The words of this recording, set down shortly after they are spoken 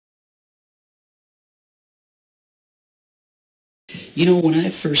When I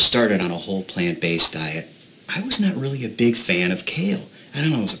first started on a whole plant-based diet, I was not really a big fan of kale. I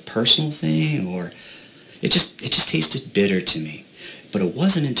don't know, it was a personal thing, or it just tasted bitter to me. But it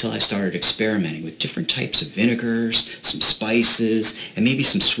wasn't until I started experimenting with different types of vinegars, some spices, and maybe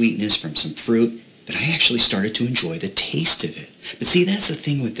some sweetness from some fruit that I actually started to enjoy the taste of it. But see, that's the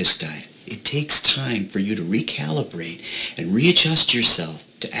thing with this diet. It takes time for you to recalibrate and readjust yourself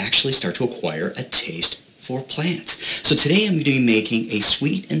to actually start to acquire a taste for plants. So today I'm going to be making a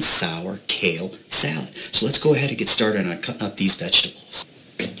sweet and sour kale salad. So let's go ahead and get started on cutting up these vegetables.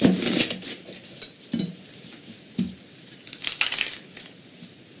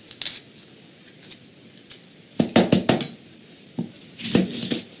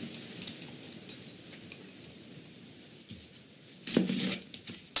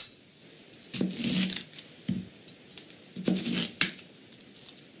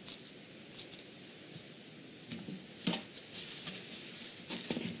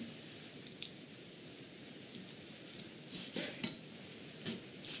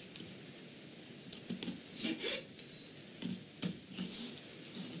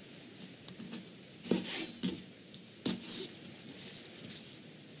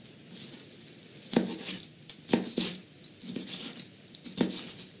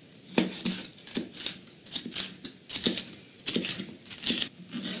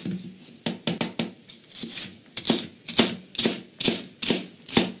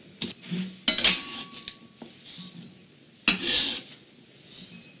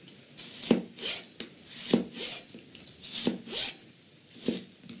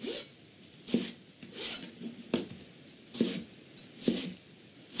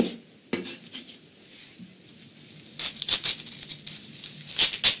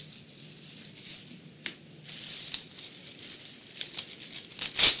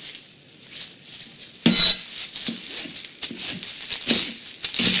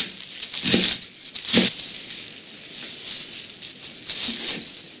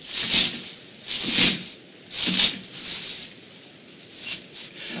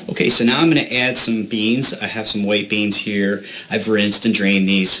 Okay, so now I'm going to add some beans. I have some white beans here. I've rinsed and drained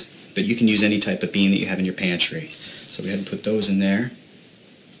these, but you can use any type of bean that you have in your pantry. So go ahead and put those in there.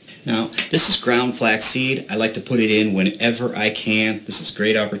 Now, this is ground flaxseed. I like to put it in whenever I can. This is a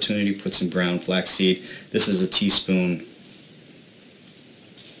great opportunity to put some ground flaxseed. This is a teaspoon.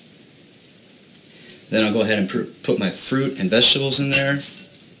 Then I'll go ahead and put my fruit and vegetables in there.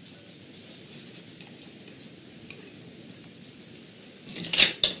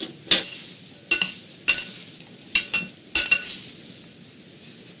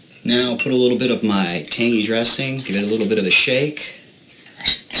 Now I'll put a little bit of my tangy dressing, give it a little bit of a shake.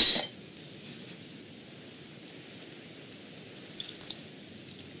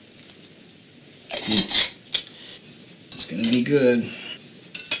 It's going to be good.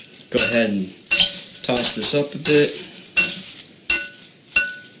 Go ahead and toss this up a bit.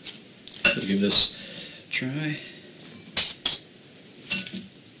 We'll give this a try.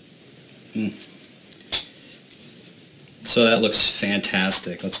 So that looks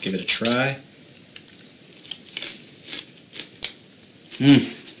fantastic. Let's give it a try.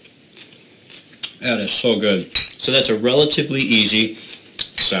 That is so good. So that's a relatively easy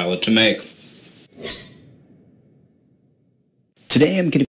salad to make. Today I'm going to